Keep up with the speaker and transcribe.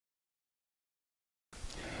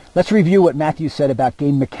Let's review what Matthew said about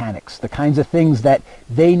game mechanics, the kinds of things that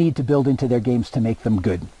they need to build into their games to make them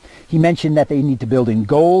good. He mentioned that they need to build in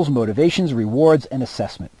goals, motivations, rewards, and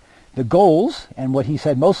assessment. The goals, and what he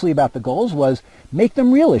said mostly about the goals, was make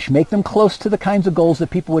them realish, make them close to the kinds of goals that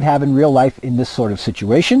people would have in real life in this sort of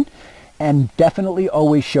situation, and definitely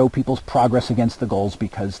always show people's progress against the goals,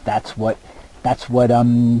 because that's what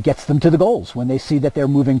gets them to the goals. When they see that they're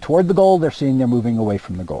moving toward the goal, they're seeing they're moving away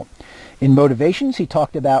from the goal. In motivations, he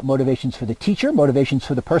talked about motivations for the teacher, motivations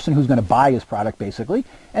for the person who's going to buy his product, basically,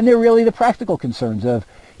 and they're really the practical concerns of,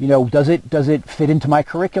 you know, does it fit into my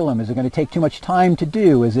curriculum? Is it going to take too much time to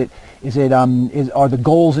do? Are the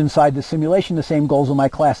goals inside the simulation the same goals in my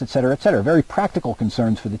class, et cetera, et cetera? Very practical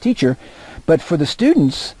concerns for the teacher. But for the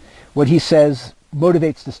students, what he says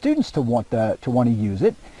motivates the students to want to use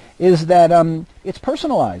it is that it's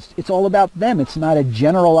personalized. It's all about them. It's not a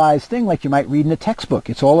generalized thing like you might read in a textbook.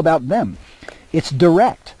 It's all about them. It's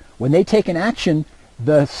direct. When they take an action,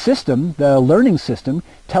 the system, the learning system,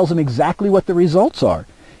 tells them exactly what the results are.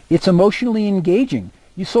 It's emotionally engaging.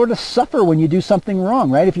 You sort of suffer when you do something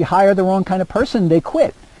wrong, right? If you hire the wrong kind of person, they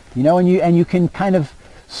quit. You know, and you can kind of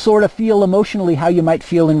sort of feel emotionally how you might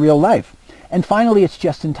feel in real life. And finally, it's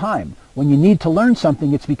just in time. When you need to learn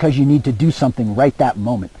something, it's because you need to do something right that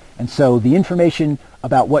moment. And so the information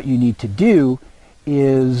about what you need to do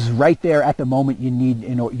is right there at the moment you need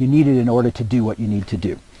it in order to do what you need to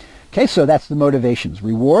do. Okay, so that's the motivations.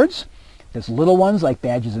 Rewards. There's little ones like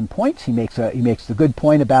badges and points. He makes the good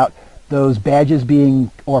point about those badges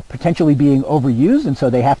being or potentially being overused, and so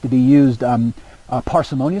they have to be used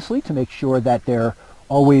parsimoniously to make sure that they're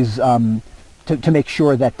always to make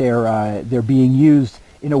sure that they're being used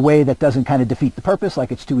in a way that doesn't kind of defeat the purpose,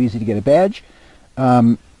 like it's too easy to get a badge.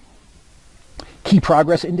 Key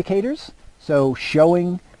progress indicators. So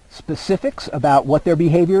showing specifics about what their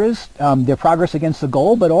behavior is, their progress against the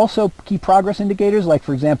goal, but also key progress indicators, like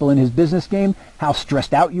for example in his business game, how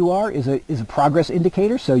stressed out you are is a progress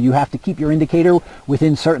indicator, so you have to keep your indicator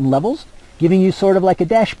within certain levels, giving you sort of like a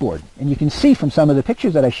dashboard. And you can see from some of the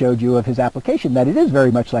pictures that I showed you of his application that it is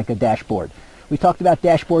very much like a dashboard. We talked about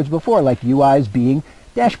dashboards before, like UIs being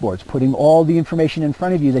dashboards, putting all the information in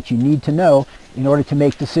front of you that you need to know in order to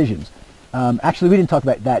make decisions. Actually, we didn't talk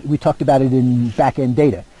about that. We talked about it in back-end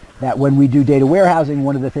data, that when we do data warehousing,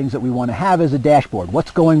 one of the things that we want to have is a dashboard.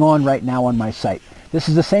 What's going on right now on my site? This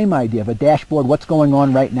is the same idea of a dashboard. What's going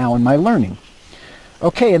on right now in my learning?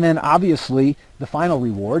 Okay, and then obviously the final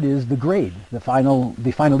reward is the grade, the final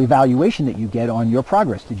evaluation that you get on your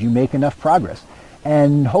progress. Did you make enough progress?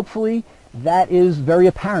 And hopefully that is very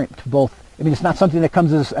apparent to both. I mean, it's not something that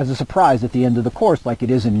comes as a surprise at the end of the course like it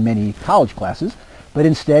is in many college classes, but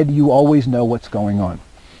instead you always know what's going on.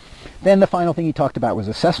 Then the final thing he talked about was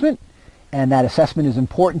assessment, and that assessment is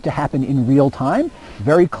important to happen in real time,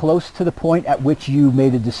 very close to the point at which you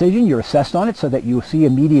made a decision. You're assessed on it so that you see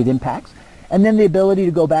immediate impacts, and then the ability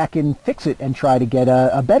to go back and fix it and try to get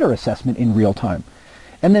a better assessment in real time.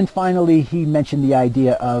 And then finally, he mentioned the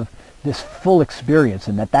idea of this full experience,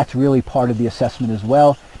 and that's really part of the assessment as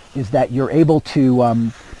well, is that you're able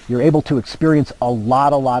to experience a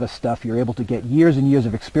lot of stuff. You're able to get years and years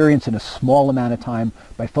of experience in a small amount of time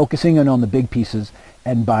by focusing in on the big pieces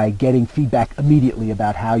and by getting feedback immediately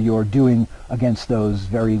about how you're doing against those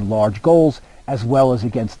very large goals as well as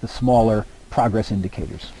against the smaller progress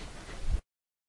indicators.